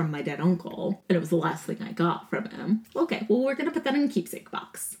this is from my dead uncle and it was the last thing I got from him, okay, well, we're going to put that in a keepsake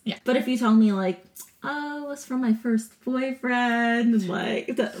box. Yeah. But if you tell me like, oh, it was from my first boyfriend, like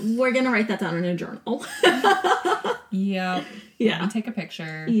we're going to write that down in a journal. Yep. Yeah. Maybe take a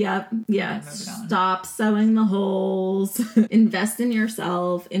picture. Yep. Yeah. Stop sewing the holes. Invest in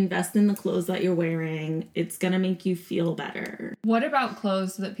yourself. Invest in the clothes that you're wearing. It's going to make you feel better. What about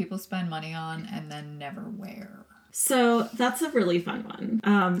clothes that people spend money on and then never wear? So that's a really fun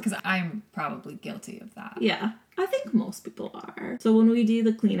one. Because I'm probably guilty of that. Yeah. I think most people are. So when we do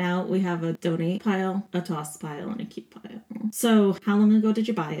the clean out, we have a donate pile, a toss pile, and a keep pile. So how long ago did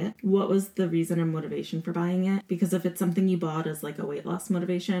you buy it? What was the reason and motivation for buying it? Because if it's something you bought as like a weight loss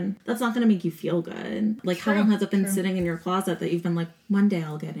motivation, that's not going to make you feel good. Like how long has it been sitting in your closet that you've been like, one day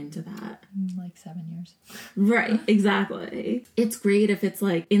I'll get into that? Like 7 years. Right, exactly. It's great if it's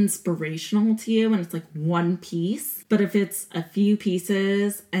like inspirational to you and it's like one piece. But if it's a few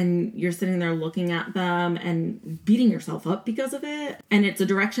pieces and you're sitting there looking at them and beating yourself up because of it, and it's a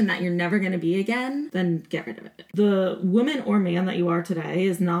direction that you're never going to be again, then get rid of it. The woman or man that you are today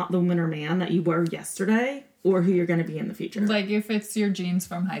is not the woman or man that you were yesterday or who you're going to be in the future. Like if it's your jeans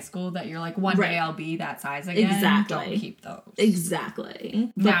from high school that you're like, one day I'll be that size again, don't keep those.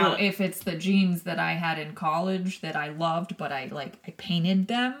 Exactly. Now, if it's the jeans that I had in college that I loved, but I painted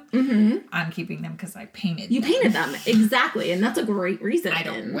them, I'm keeping them because I painted them. You painted them, exactly. And that's a great reason. I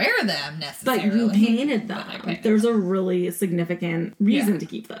don't wear them necessarily. But you painted them. There's a really significant reason to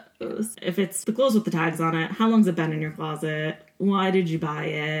keep those. If it's the clothes with the tags on it, how long's it been in your closet? Why did you buy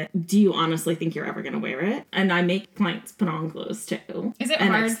it? Do you honestly think you're ever going to wear it? And I make clients put on clothes too. Is it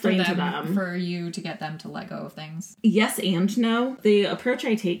hard for you to get them to let go of things? Yes and no. The approach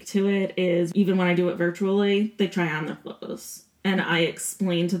I take to it is even when I do it virtually, they try on their clothes. And I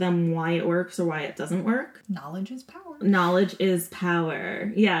explain to them why it works or why it doesn't work. Knowledge is power. Knowledge is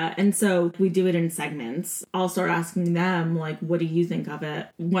power. Yeah. And so we do it in segments. I'll start asking them, like, what do you think of it?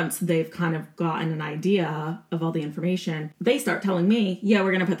 Once they've kind of gotten an idea of all the information, they start telling me, yeah,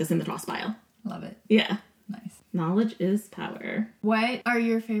 we're going to put this in the toss pile. Love it. Yeah. Nice. Knowledge is power. What are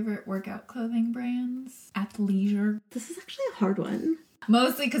your favorite workout clothing brands? Athleisure. This is actually a hard one.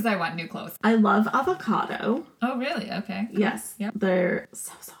 Mostly because I want new clothes. I love Avocado. Oh, really? Okay. Cool. Yes. Yep. They're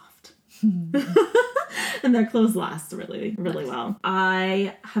so soft. And their clothes last really, really well.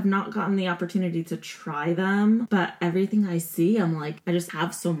 I have not gotten the opportunity to try them, but everything I see, I'm like, I just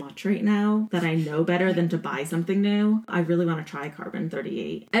have so much right now that I know better than to buy something new. I really want to try Carbon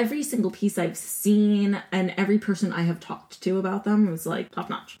 38. Every single piece I've seen and every person I have talked to about them was like top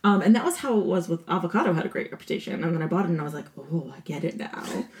notch. And that was how it was with Avocado, had a great reputation. And then I bought it and I was like, oh, I get it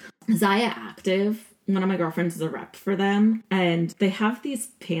now. Zaya Active, one of my girlfriends is a rep for them, and they have these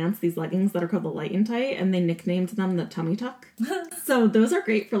pants, these leggings that are called the Light and Tight, and they nicknamed them the Tummy Tuck. So those are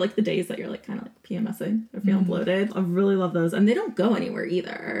great for like the days that you're like kind of like PMSing or feeling bloated. I really love those, and they don't go anywhere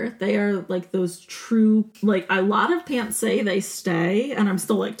either. They are like those true, like a lot of pants say they stay, and I'm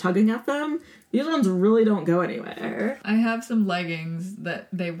still like tugging at them. These ones really don't go anywhere. I have some leggings that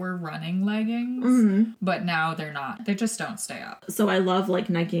they were running leggings, but now they're not. They just don't stay up. So I love like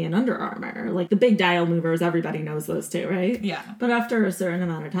Nike and Under Armour. Like the big dial movers, everybody knows those too, right? Yeah. But after a certain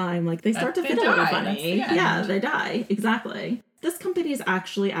amount of time, like they start to fit a little funny. Yeah, they die. Exactly. This company is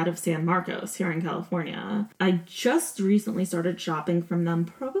actually out of San Marcos here in California. I just recently started shopping from them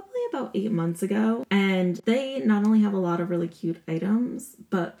probably about 8 months ago. And they not only have a lot of really cute items,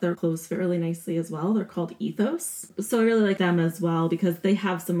 but their clothes fit really nicely as well. They're called Ethos. So I really like them as well because they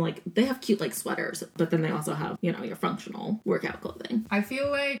have some like, they have cute like sweaters, but then they also have, you know, your functional workout clothing. I feel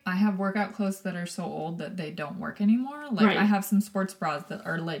like I have workout clothes that are so old that they don't work anymore. Like I have some sports bras that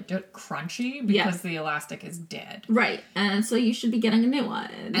are like crunchy because the elastic is dead. Right. And so you should be getting a new one.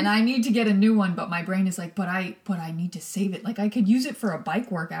 And I need to get a new one, but my brain is like, but I need to save it. Like I could use it for a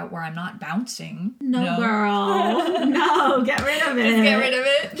bike workout where I'm not bouncing. No. Girl. No, get rid of it. Just get rid of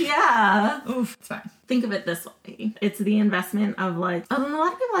it? Yeah. Oof, it's fine. Think of it this way. It's the investment of like, I don't know, a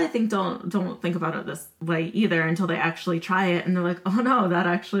lot of people I think don't think about it this way either until they actually try it and they're like, oh no, that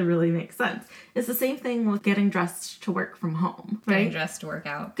actually really makes sense. It's the same thing with getting dressed to work from home, right? Getting dressed to work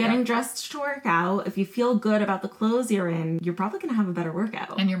out. Getting dressed to work out. If you feel good about the clothes you're in, you're probably going to have a better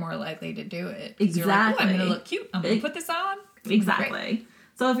workout. And you're more likely to do it. Exactly. You're like, oh, I'm going to look cute. I'm going to put this on. Exactly. Great.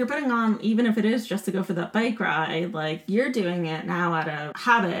 So if you're putting on, even if it is just to go for that bike ride, like you're doing it now out of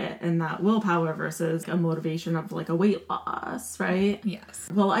habit and that willpower versus a motivation of like a weight loss, right? Yes.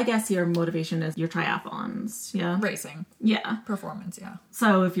 Well, I guess your motivation is your triathlons, yeah? Racing. Yeah. Performance, yeah.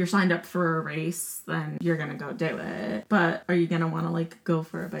 So if you're signed up for a race, then you're going to go do it. But are you going to want to like go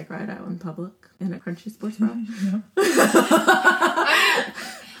for a bike ride out in public in a crunchy sports bra?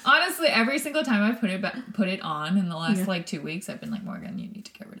 Honestly, every single time I put it on in the last like 2 weeks, I've been like, Morgan, you need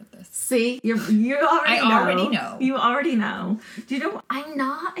to get rid of this. See, you already know. You already know. Do you know? I'm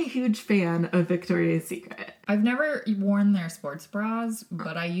not a huge fan of Victoria's Secret. I've never worn their sports bras,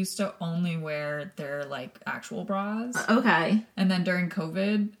 but I used to only wear their like actual bras. Okay. And then during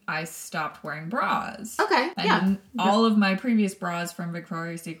COVID, I stopped wearing bras. Okay. And all of my previous bras from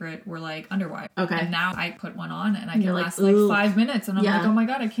Victoria's Secret were like underwire. Okay. And now I put one on and I can last like 5 minutes and I'm like, oh my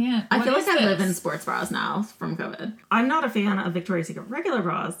God, I can't. I feel like I live in sports bras now from COVID. I'm not a fan of Victoria's Secret regular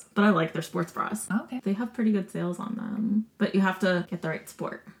bras, but I like their sports bras. Okay. They have pretty good sales on them, but you have to get the right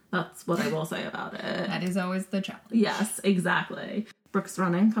sport. That's what I will say about it. That is always the challenge. Yes, exactly. Brooks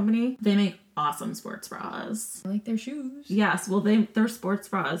Running Company, they make awesome sports bras. I like their shoes. Yes, well, they're sports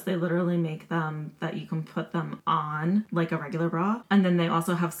bras. They literally make them that you can put them on like a regular bra. And then they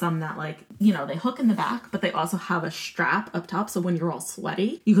also have some that like, you know, they hook in the back, but they also have a strap up top. So when you're all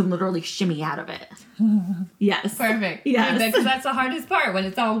sweaty, you can literally shimmy out of it. Yes. Perfect. Yes. Because that's the hardest part. When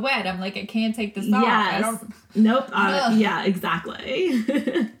it's all wet, I'm like, I can't take this off. Yes. Nope. Yeah,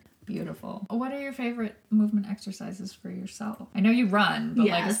 exactly. Beautiful. What are your favorite movement exercises for yourself? I know you run, but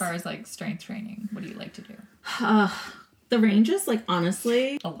like as far as like strength training, what do you like to do? The ranges, like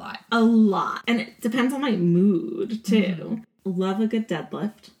honestly, a lot. And it depends on my mood too. Love a good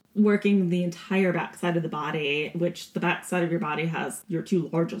deadlift. Working the entire backside of the body, which the backside of your body has your two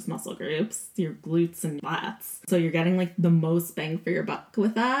largest muscle groups, your glutes and lats. So you're getting like the most bang for your buck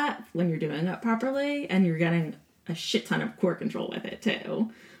with that when you're doing it properly, and you're getting a shit ton of core control with it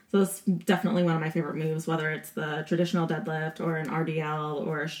too. So it's definitely one of my favorite moves, whether it's the traditional deadlift or an RDL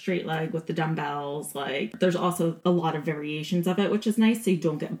or a straight leg with the dumbbells. Like, there's also a lot of variations of it, which is nice so you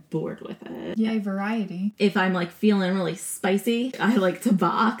don't get bored with it. Yay, variety. If I'm like feeling really spicy, I like to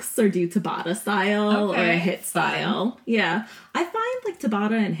box or do Tabata style or a hit style. Yeah. I find like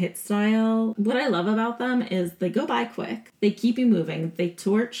Tabata and hit style, what I love about them is they go by quick. They keep you moving. They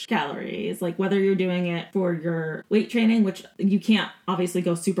torch calories. Like whether you're doing it for your weight training, which you can't obviously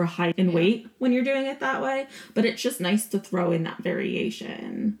go super high in weight when you're doing it that way, but it's just nice to throw in that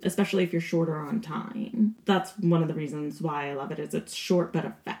variation, especially if you're shorter on time. That's one of the reasons why I love it, is it's short but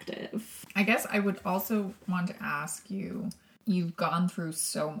effective. I guess I would also want to ask you, you've gone through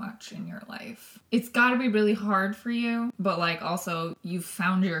so much in your life. It's got to be really hard for you, but like also you've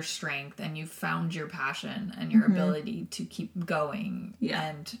found your strength and you've found your passion and your ability to keep going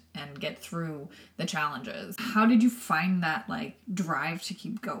and get through the challenges. How did you find that like drive to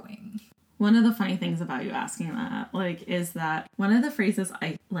keep going? One of the funny things about you asking that, like, is that one of the phrases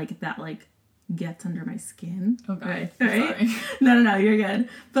I like that like gets under my skin. Okay. Right? No, you're good.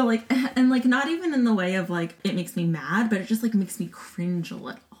 But like, and like, not even in the way of like, it makes me mad, but it just like makes me cringe a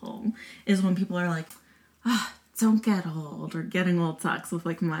little, is when people are like, don't get old, or getting old sucks with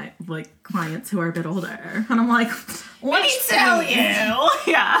like my like clients who are a bit older. And I'm like, let me tell you.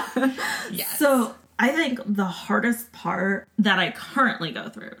 Yeah. Yes. So I think the hardest part that I currently go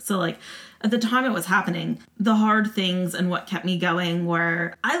through, so like at the time it was happening, the hard things and what kept me going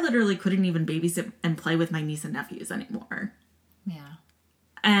were I literally couldn't even babysit and play with my niece and nephews anymore. Yeah.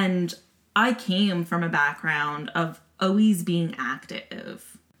 And I came from a background of always being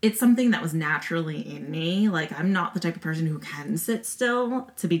active. It's something that was naturally in me. Like, I'm not the type of person who can sit still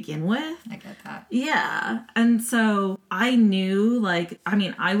to begin with. I get that. Yeah. And so I knew, like, I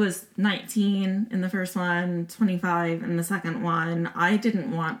mean, I was 19 in the first one, 25 in the second one. I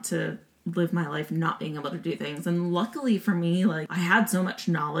didn't want to live my life not being able to do things. And luckily for me, like, I had so much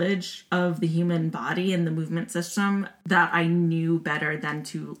knowledge of the human body and the movement system that I knew better than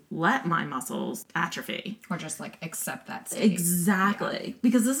to let my muscles atrophy. Or just like accept that state. Exactly. Yeah.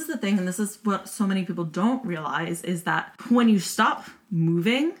 Because this is the thing, and this is what so many people don't realize, is that when you stop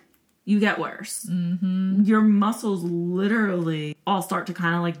moving, you get worse. Mm-hmm. Your muscles literally all start to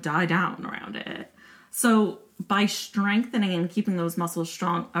kind of like die down around it. So by strengthening and keeping those muscles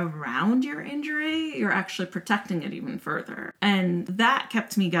strong around your injury, you're actually protecting it even further. And that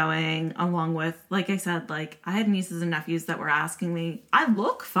kept me going, along with, like I said, like I had nieces and nephews that were asking me, I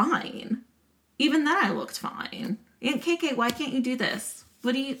look fine. Even then I looked fine. Aunt KK, why can't you do this?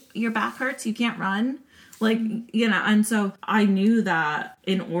 Your back hurts? You can't run? Like, you know, and so I knew that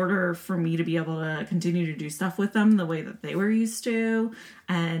in order for me to be able to continue to do stuff with them the way that they were used to,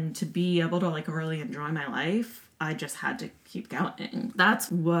 and to be able to like really enjoy my life, I just had to keep going. That's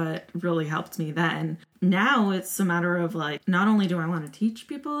what really helped me then. Now it's a matter of like, not only do I want to teach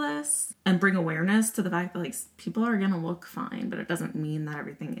people this and bring awareness to the fact that like people are going to look fine, but it doesn't mean that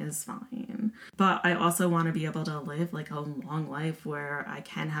everything is fine. But I also want to be able to live like a long life where I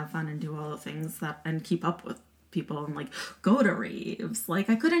can have fun and do all the things that, and keep up with people and like go to raves. Like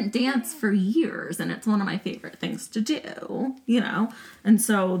I couldn't dance for years and it's one of my favorite things to do, you know? And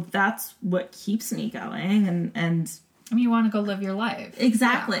so that's what keeps me going and I mean, you want to go live your life.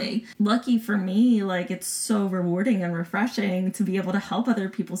 Exactly. Yeah. Lucky for me, like it's so rewarding and refreshing to be able to help other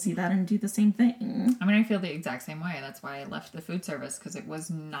people see that and do the same thing. I mean, I feel the exact same way. That's why I left the food service, because it was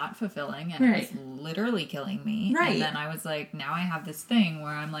not fulfilling and it was literally killing me. Right. And then I was like, now I have this thing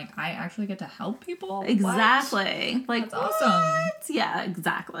where I'm like, I actually get to help people. Exactly. What? Like, that's awesome. Yeah,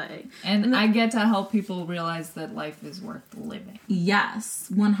 exactly. And I get to help people realize that life is worth living. Yes,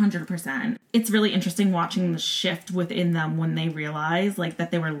 100%. It's really interesting watching the shift within them when they realize like that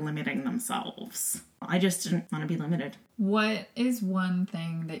they were limiting themselves. I just didn't want to be limited. What is one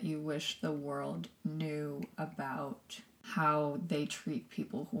thing that you wish the world knew about how they treat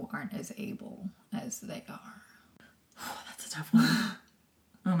people who aren't as able as they are? Oh, that's a tough one.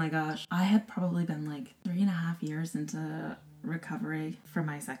 Oh my gosh. I had probably been like 3.5 years into recovery from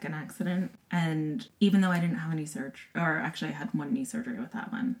my second accident. And even though I didn't have any surgery, or actually I had one knee surgery with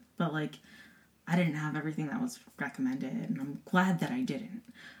that one, but like I didn't have everything that was recommended, and I'm glad that I didn't.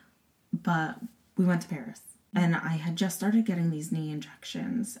 But we went to Paris, and I had just started getting these knee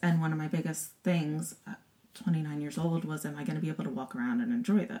injections, and one of my biggest things at 29 years old was, am I going to be able to walk around and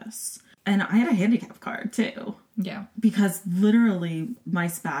enjoy this? And I had a handicap card, too. Yeah. Because literally my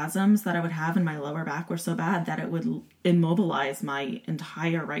spasms that I would have in my lower back were so bad that it would immobilize my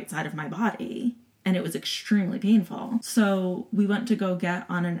entire right side of my body, and it was extremely painful. So we went to go get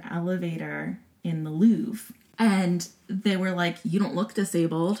on an elevator in the Louvre, and they were like, you don't look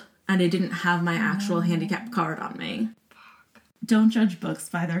disabled, and I didn't have my actual handicap card on me. Fuck. Don't judge books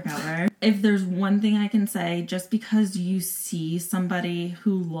by their cover. If there's one thing I can say, just because you see somebody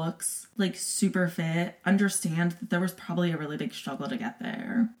who looks like super fit, understand that there was probably a really big struggle to get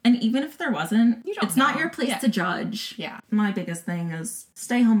there. And even if there wasn't, it's not your place to judge. Yeah. My biggest thing is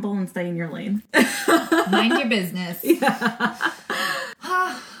stay humble and stay in your lane. Mind your business. Yeah.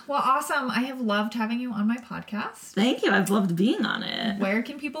 Well, awesome. I have loved having you on my podcast. Thank you. I've loved being on it. Where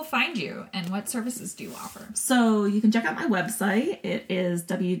can people find you, and what services do you offer? So you can check out my website. It is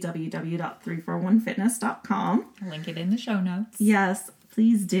www.341fitness.com. I'll link it in the show notes. Yes,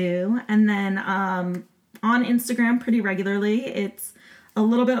 please do. And then on Instagram pretty regularly. It's a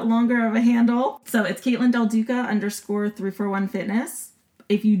little bit longer of a handle. So it's Kaitlyn Duca _341 fitness.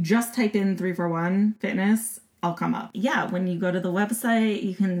 If you just type in 341 fitness, I'll come up. Yeah, when you go to the website,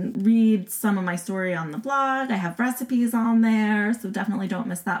 you can read some of my story on the blog. I have recipes on there, so definitely don't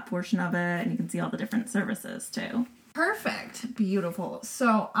miss that portion of it. And you can see all the different services too. Perfect. Beautiful.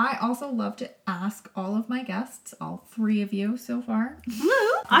 So I also love to ask all of my guests, all 3 of you so far. Woo!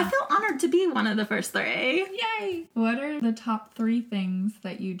 I feel honored to be one of the first 3. Yay! What are the top 3 things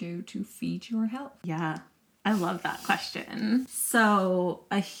that you do to feed your health? Yeah. I love that question. So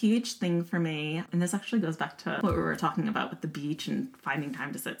a huge thing for me, and this actually goes back to what we were talking about with the beach and finding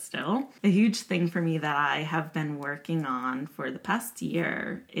time to sit still. A huge thing for me that I have been working on for the past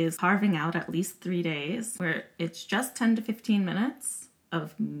year is carving out at least 3 days where it's just 10 to 15 minutes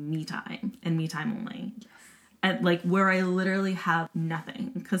of me time and me time only. And like where I literally have nothing,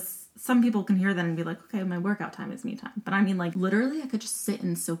 because some people can hear that and be like, okay, my workout time is me time. But I mean, like literally I could just sit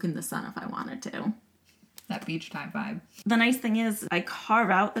and soak in the sun if I wanted to. That beach time vibe. The nice thing is I carve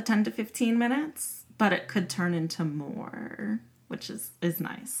out the 10 to 15 minutes, but it could turn into more, which is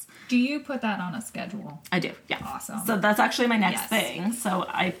nice. Do you put that on a schedule? I do, yeah. Awesome. So that's actually my next thing. So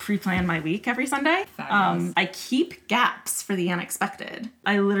I pre-plan my week every Sunday. Fabulous. I keep gaps for the unexpected.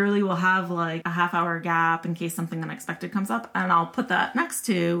 I literally will have like a half-hour gap in case something unexpected comes up, and I'll put that next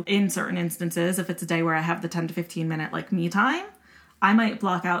to, in certain instances, if it's a day where I have the 10 to 15 minute like me time, I might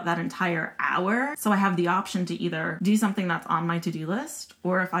block out that entire hour. So I have the option to either do something that's on my to-do list,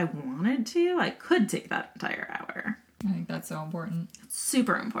 or if I wanted to, I could take that entire hour. I think that's so important.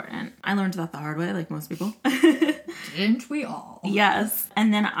 Super important. I learned that the hard way, like most people. Didn't we all? Yes.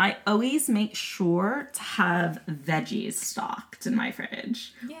 And then I always make sure to have veggies stocked in my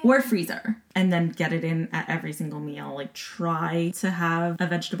fridge. Yay. Or freezer. And then get it in at every single meal. Like try to have a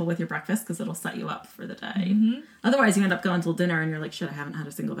vegetable with your breakfast because it'll set you up for the day. Mm-hmm. Otherwise you end up going till dinner and you're like, shit, I haven't had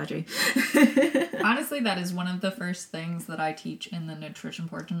a single veggie. Honestly, that is one of the first things that I teach in the nutrition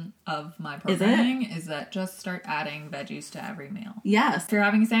portion of my programming is that just start adding veggies to every meal. Yes. If you're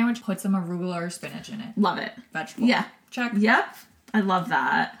having a sandwich, put some arugula or spinach in it. Love it. Vegetable. Yeah. Check. Yep. I love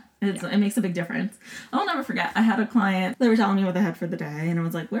that. It makes a big difference. I'll never forget. I had a client, they were telling me what they had for the day, and I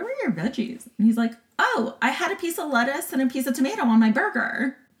was like, where were your veggies? And he's like, oh, I had a piece of lettuce and a piece of tomato on my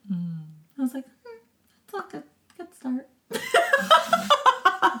burger. I was like, that's a good start.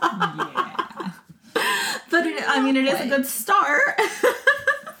 Yeah. But it is a good start.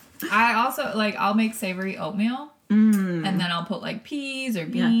 I also, I'll make savory oatmeal. And then I'll put, peas or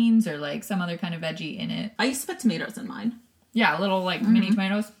beans or, some other kind of veggie in it. I used to put tomatoes in mine. Yeah, little, mini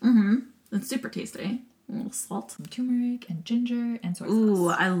tomatoes. Mm-hmm. It's super tasty. A little salt. Some turmeric and ginger and soy sauce. Ooh,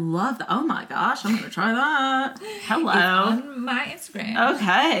 I love that. Oh, my gosh. I'm going to try that. Hello. It's on my Instagram.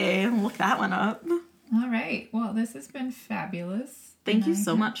 Okay. Look that one up. All right. Well, this has been fabulous. Thank you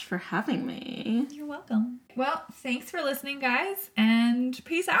so much for having me. You're welcome. Well, thanks for listening, guys, and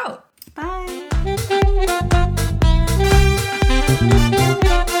peace out. Bye.